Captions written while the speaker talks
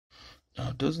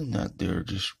Now, doesn't that there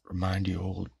just remind you of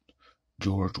old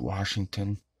George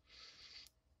Washington,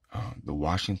 the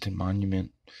Washington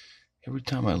Monument? Every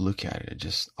time I look at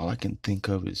it, all I can think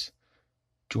of is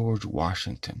George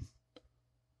Washington,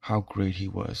 how great he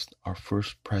was, our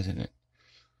first president.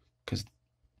 Because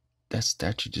that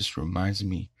statue just reminds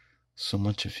me so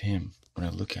much of him when I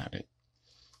look at it.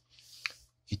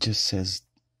 It just says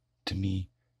to me,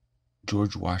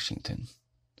 George Washington,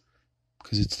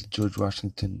 because it's the George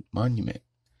Washington Monument.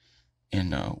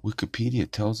 And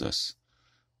Wikipedia tells us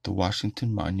the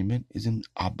Washington Monument is an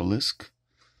obelisk,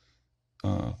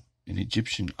 an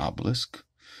Egyptian obelisk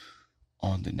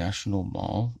on the National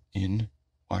Mall in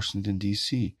Washington,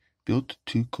 D.C., built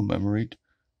to commemorate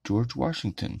George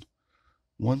Washington,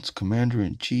 once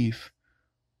Commander-in-Chief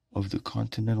of the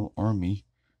Continental Army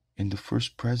and the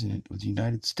first President of the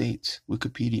United States.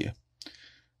 Wikipedia.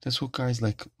 That's what guys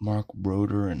like Mark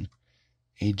Broder and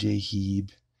A.J.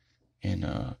 Heeb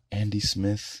and Andy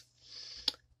Smith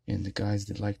and the guys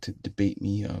that like to debate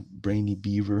me, Brainy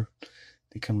Beaver,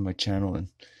 they come to my channel and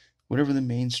whatever the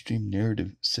mainstream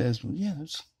narrative says, well, yeah,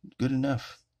 that's good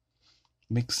enough.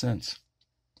 Makes sense.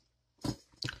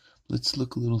 Let's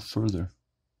look a little further.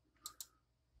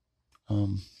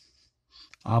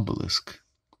 Obelisk.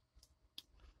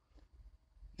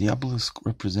 The obelisk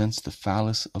represents the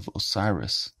phallus of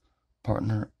Osiris,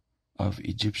 partner of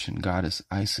Egyptian goddess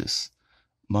Isis,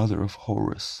 mother of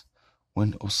Horus.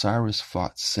 When Osiris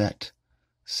fought Set,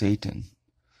 Satan,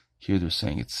 here they're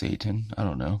saying it's Satan, I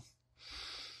don't know.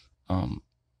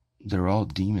 They're all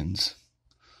demons.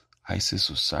 Isis,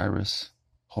 Osiris,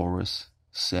 Horus,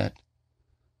 Set.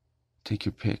 Take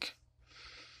your pick.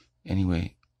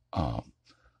 Anyway,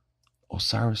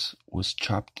 Osiris was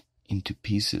chopped into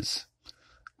pieces.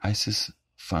 Isis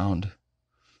found,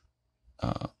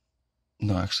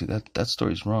 no, actually, that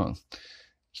story's wrong.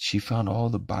 She found all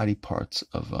the body parts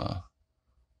of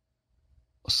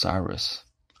Osiris,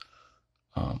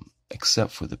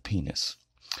 except for the penis.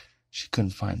 She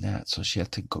couldn't find that, so she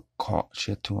had to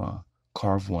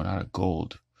carve one out of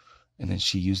gold, and then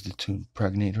she used it to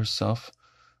impregnate herself,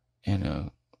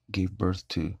 and gave birth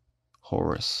to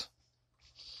Horus.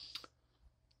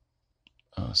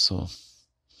 So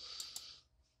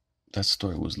that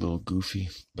story was a little goofy,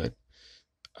 but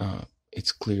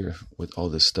it's clear what all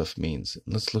this stuff means.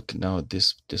 Let's look now at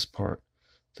this part,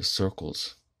 the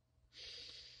circles.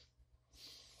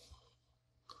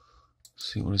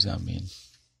 See, what does that mean? Does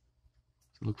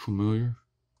it look familiar?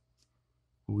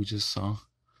 What we just saw?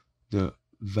 The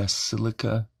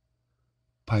Basilica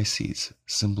Pisces,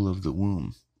 symbol of the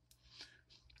womb.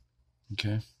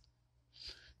 Okay?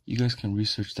 You guys can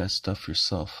research that stuff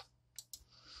yourself.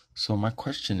 So my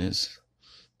question is,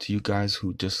 to you guys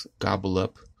who just gobble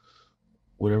up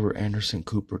whatever Anderson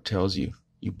Cooper tells you,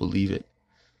 you believe it.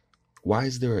 Why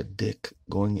is there a dick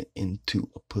going into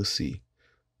a pussy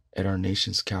at our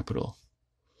nation's capital?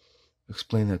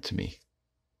 Explain that to me.